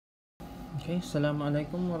Okay,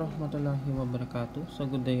 Assalamualaikum warahmatullahi wabarakatuh. So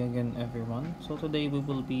good day again, everyone. So today we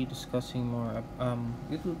will be discussing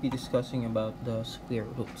about the square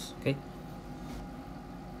roots. Okay.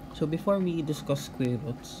 So before we discuss square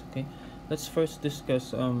roots, okay, let's first discuss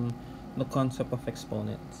the concept of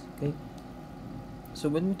exponents. Okay. So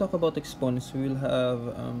when we talk about exponents, we will have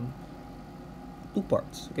two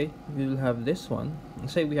parts. Okay, we will have this one.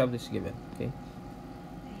 Say we have this given. Okay,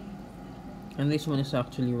 and this one is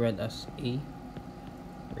actually read as a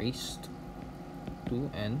raised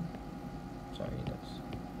to n. Sorry, that's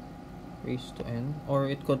raised to n,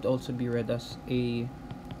 or it could also be read as a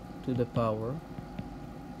to the power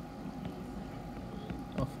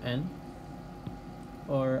of n,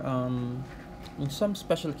 or in some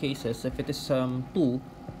special cases, if it is 2,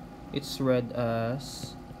 it's read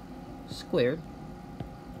as squared.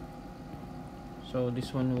 So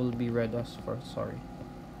this one will be read as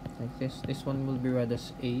like this one will be read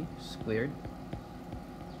as a squared,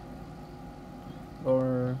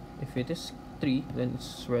 or if it is 3, then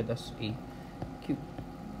it's read as a cube.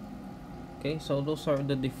 Okay, so those are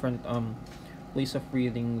the different ways of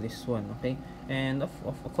reading this one. Okay, and of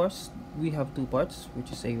course we have two parts,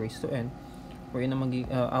 which is a raised to n, wherein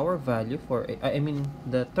our value for I mean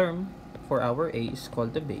the term for our a is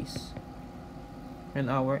called the base, and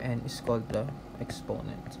our n is called the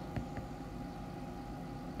exponent.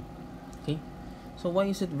 Okay, so why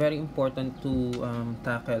is it very important to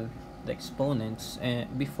tackle the exponents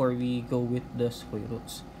before we go with the square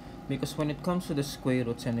roots? Because when it comes to the square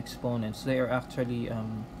roots and exponents, they are actually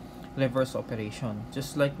reverse operation.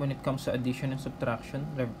 Just like when it comes to addition and subtraction,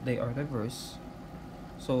 they are reverse.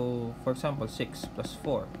 So for example, 6 plus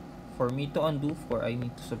 4. For me to undo 4, I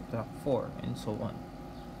need to subtract 4, and so on.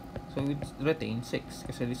 So we retain 6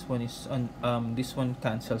 because this one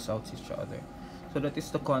cancels out each other. So that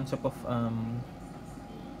is the concept of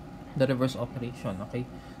the reverse operation. Okay,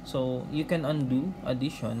 so you can undo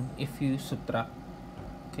addition if you subtract.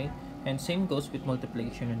 Okay, and same goes with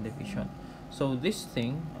multiplication and division. So this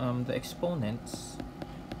thing, the exponents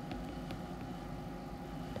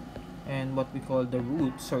and what we call the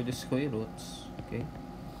roots or the square roots, okay,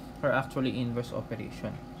 are actually inverse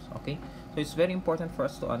operations. Okay, so it's very important for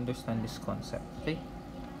us to understand this concept. Okay,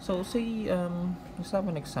 so say let's have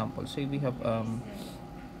an example. Say we have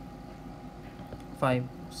 5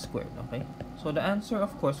 squared. Okay, so the answer,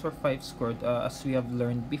 of course, for 5 squared, as we have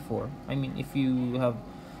learned before, I mean, if you have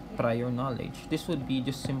prior knowledge, this would be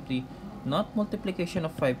just simply not multiplication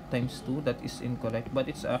of 5 times 2. That is incorrect, but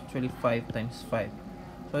it's actually 5 times 5,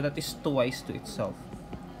 so that is twice to itself.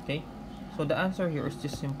 Okay, so the answer here is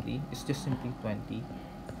just simply 25.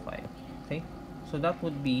 Okay, so that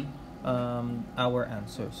would be our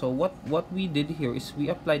answer. So what we did here is we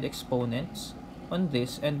applied exponents on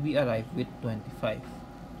this and we arrived with 25.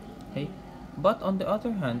 Okay, but on the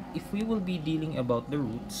other hand, if we will be dealing about the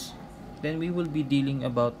roots, then we will be dealing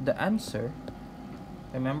about the answer.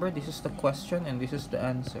 Remember, this is the question and this is the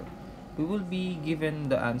answer. We will be given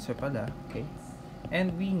the answer pala. Okay,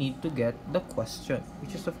 and we need to get the question,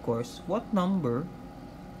 which is of course what number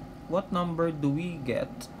do we get,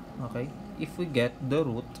 okay, if we get the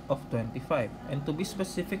root of 25. And to be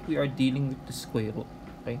specific, we are dealing with the square root.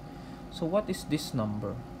 Okay, so what is this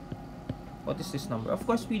number? What is this number? Of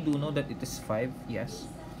course, we do know that it is 5. Yes.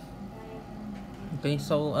 Okay,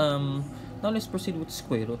 so now let's proceed with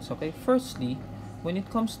square roots. Okay, firstly, when it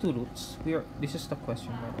comes to roots, this is the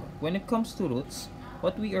question, by the way. When it comes to roots,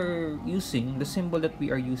 what we are using, the symbol that we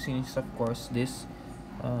are using is of course this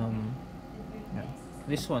yeah,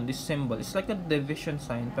 this symbol. It's like a division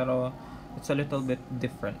sign, pero it's a little bit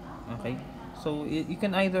different. Okay, so you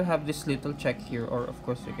can either have this little check here, or of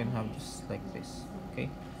course you can have just like this. Okay,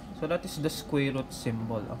 so that is the square root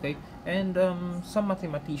symbol. Okay, and some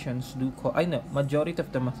mathematicians do call, I know majority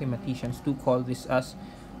of the mathematicians do call this as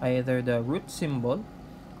either the root symbol,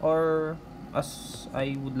 or as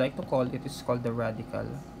I would like to call it, it's called the radical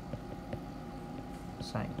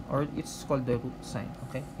sign, or it's called the root sign.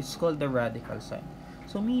 Okay, it's called the radical sign.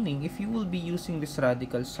 So meaning, if you will be using this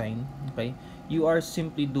radical sign, okay, you are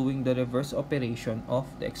simply doing the reverse operation of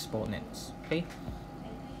the exponents. Okay,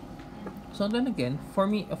 so then again, for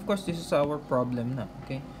me, of course, this is our problem now.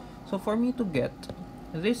 Okay, so for me to get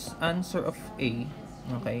this answer of a,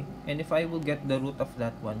 okay, and if I will get the root of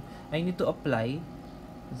that one, I need to apply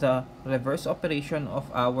the reverse operation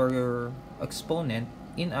of our exponent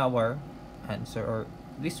in our answer, or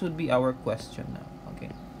this would be our question now.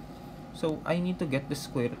 Okay, so I need to get the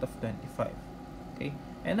square root of 25. Okay,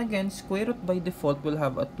 and again, square root by default will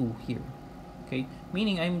have a 2 here. Okay,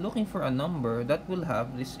 meaning I'm looking for a number that will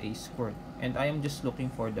have this a squared, and I am just looking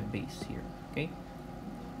for the base here. Okay,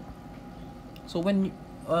 So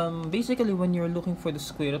basically when you're looking for the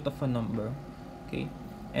square root of a number, okay,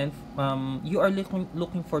 and you are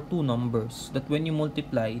looking for two numbers that when you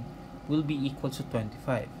multiply will be equal to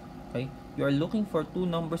 25. Okay, you are looking for two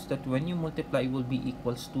numbers that when you multiply will be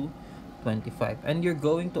equals to 25, and you're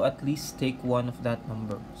going to at least take one of that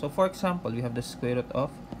number. So for example, we have the square root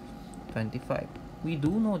of 25. We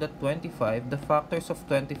do know that 25, the factors of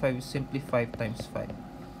 25 is simply 5 times 5.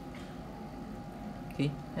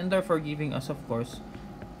 Okay, and therefore giving us, of course,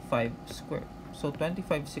 5 squared. So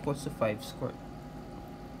 25 is equals to 5 squared.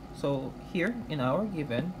 So here in our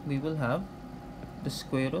given, we will have the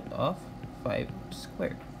square root of 5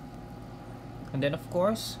 squared. And then of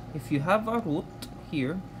course, if you have a root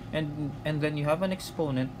here and then you have an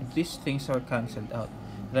exponent, these things are cancelled out.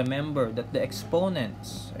 Remember that the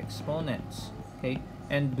exponents, okay,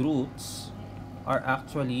 and roots are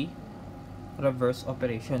actually reverse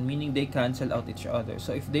operation, meaning they cancel out each other.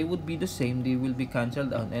 So if they would be the same, they will be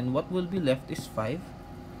cancelled out, and what will be left is 5,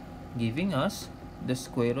 giving us the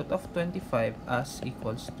square root of 25 as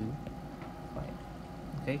equals to 5.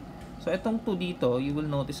 Okay, so itong 2 dito, you will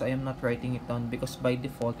notice I am not writing it down because by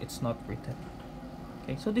default it's not written.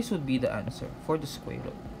 Okay, so this would be the answer for the square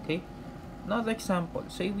root. Okay, another example,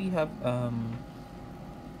 say we have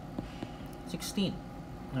 16.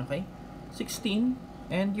 Okay, 16,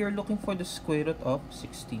 and you're looking for the square root of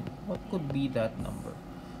 16. What could be that number?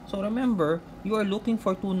 So remember, you are looking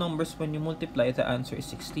for two numbers. When you multiply, the answer is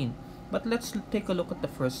 16. But let's take a look at the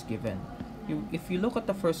first given. If you look at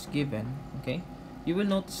the first given, okay, you will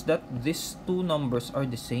notice that these two numbers are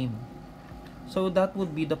the same. So that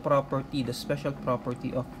would be the property, the special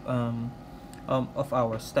property of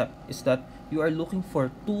our step, is that you are looking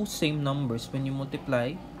for two same numbers when you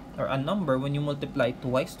multiply, or a number when you multiply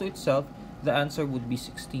twice to itself, the answer would be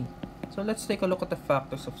 16. So let's take a look at the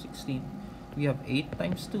factors of 16. We have 8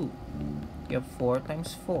 times 2. We have 4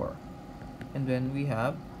 times 4. And then we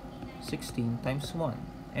have 16 times 1.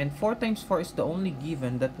 And 4 times 4 is the only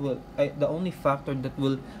given that will, the only factor that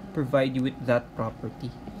will provide you with that property.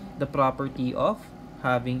 The property of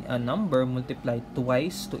having a number multiplied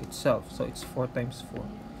twice to itself. So it's 4 times 4.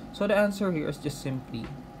 So the answer here is just simply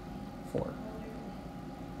 4.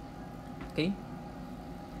 Okay?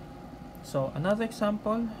 So another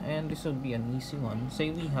example, and this will be an easy one.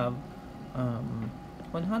 Say we have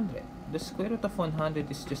 100. The square root of 100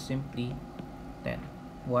 is just simply 10.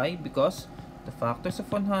 Why? Because the factors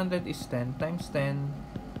of 100 is 10 times 10.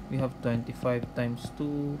 We have 25 times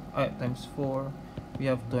 2 times 4. We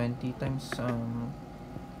have 20 times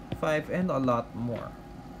 5, and a lot more.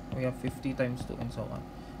 We have 50 times 2, and so on.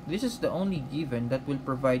 This is the only given that will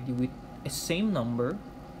provide you with a same number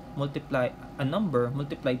multiplied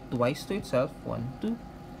twice to itself, 1, 2.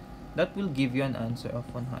 That will give you an answer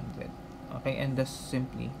of 100. Okay, and that's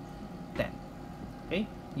simply 10. Okay,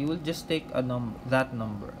 you will just take a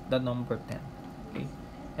number, the number 10. Okay,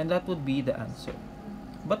 and that would be the answer.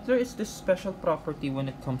 But there is this special property when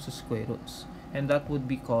it comes to square roots, and that would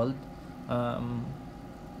be called I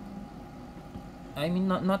mean,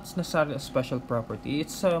 not necessarily a special property.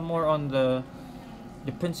 It's more on the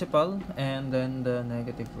principal and then the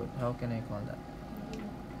negative root. How can I call that?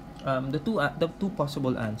 The two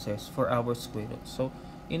possible answers for our square roots. So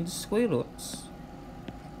in the square root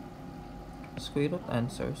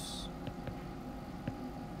answers,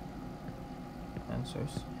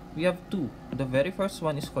 we have two. The very first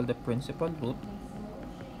one is called the principal root,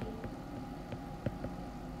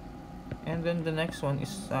 and then the next one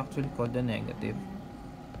is actually called the negative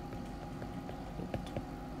root.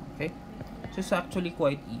 Okay, so it's actually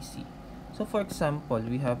quite easy. So for example,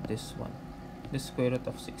 we have this one, the square root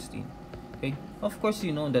of 16. Okay, of course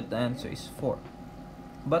you know that the answer is 4,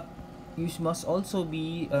 but you must also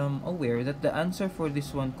be aware that the answer for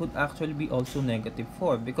this one could actually be also negative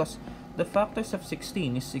 4, because the factors of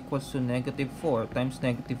 16 is equals to negative 4 times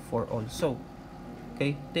negative 4 also.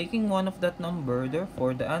 Okay, taking one of that number,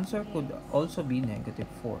 therefore the answer could also be negative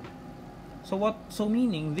 4. So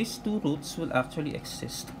meaning these two roots will actually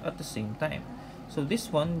exist at the same time. So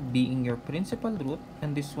this one being your principal root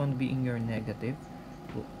and this one being your negative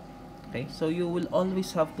root. Okay, so you will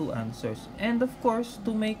always have two answers. And of course,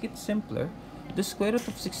 to make it simpler, the square root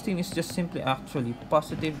of 16 is just simply actually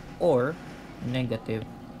positive or negative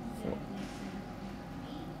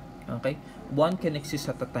 4. Okay, one can exist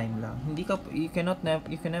at a time lang. You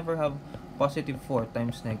can never have positive 4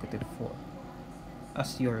 times negative 4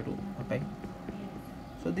 as your root. Okay,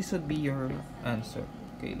 so this would be your answer.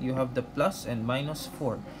 Okay, you have the plus and minus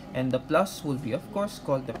 4, and the plus will be of course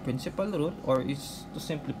called the principal root, or is to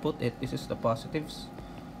simply put it, this is the positive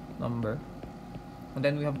number, and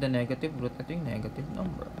then we have the negative root at yung negative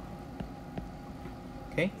number.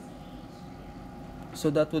 Okay, so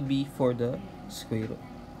that would be for the square root.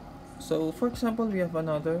 So for example, we have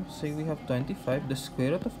another, say we have 25. The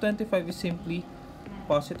square root of 25 is simply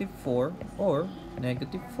positive 4 or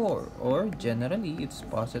negative 4, or generally it's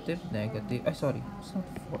positive, negative, sorry, it's not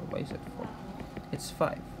 4, why is it 4? It's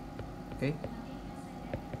 5. Okay,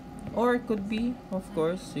 or it could be, of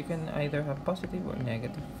course, you can either have positive or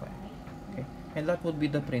negative 5. Okay, and that would be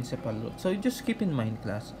the principal root. So you just keep in mind,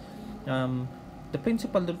 class, the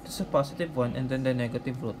principal root is a positive 1, and then the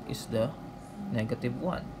negative root is the negative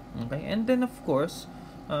 1. Okay, and then of course,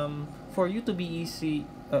 for you to easily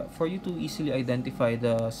identify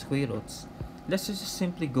the square roots, let's just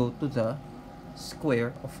simply go to the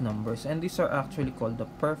square of numbers, and these are actually called the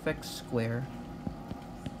perfect square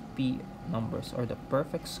p numbers, or the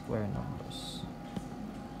perfect square numbers.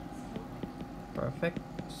 Perfect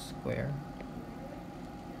square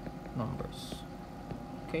numbers.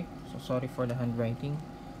 Okay, so sorry for the handwriting,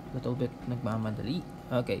 little bit nagmamadali.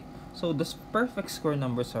 Okay, so the perfect square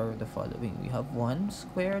numbers are the following. We have 1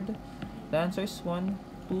 squared, the answer is 1.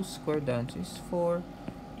 2 squared, the answer is 4.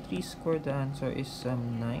 3 squared, the answer is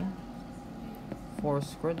 9. 4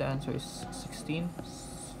 squared, the answer is 16.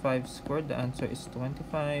 5 squared, the answer is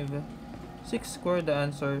 25. 6 squared, the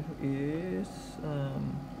answer is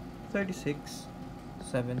 36.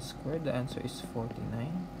 7 squared, the answer is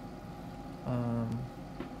 49.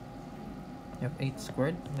 You have 8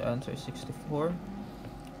 squared, the answer is 64.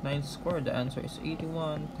 9 squared, the answer is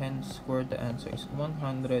 81. 10 squared, the answer is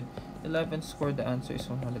 100. 11 squared, the answer is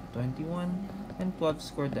 121. And 12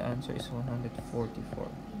 squared, the answer is 144.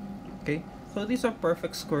 Okay, so these are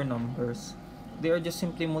perfect square numbers. They are just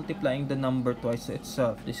simply multiplying the number twice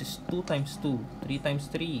itself. This is 2 times 2, 3 times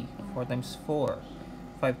 3, 4 times 4,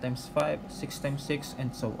 5 times 5, 6 times 6,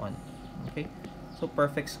 and so on. Okay, so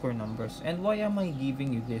perfect square numbers. And why am I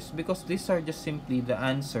giving you this? Because these are just simply the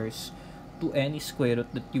answers to any square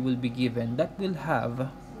root that you will be given that will have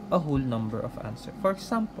a whole number of answers. For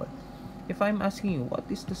example, if I'm asking you what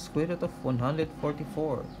is the square root of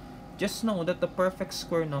 144, just know that the perfect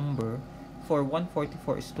square number for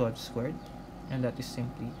 144 is 12 squared, and that is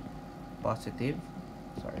simply positive,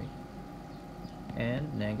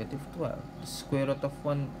 and negative 12. The square root of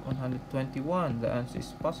 121, the answer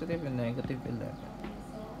is positive and negative 11.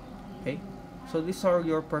 Okay, so these are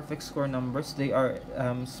your perfect square numbers. They are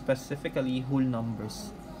specifically whole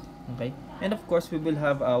numbers. Okay, and of course we will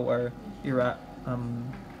have our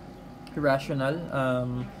irrational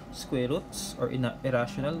square roots, or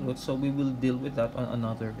irrational roots, so we will deal with that on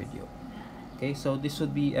another video. Okay, so this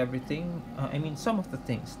would be everything, some of the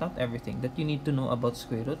things, not everything, that you need to know about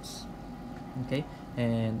square roots. Okay,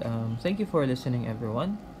 and thank you for listening,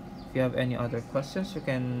 everyone. If you have any other questions, you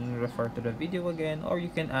can refer to the video again, or you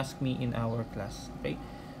can ask me in our class. Okay,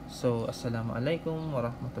 so assalamualaikum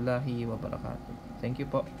warahmatullahi wabarakatuh. Thank you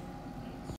po.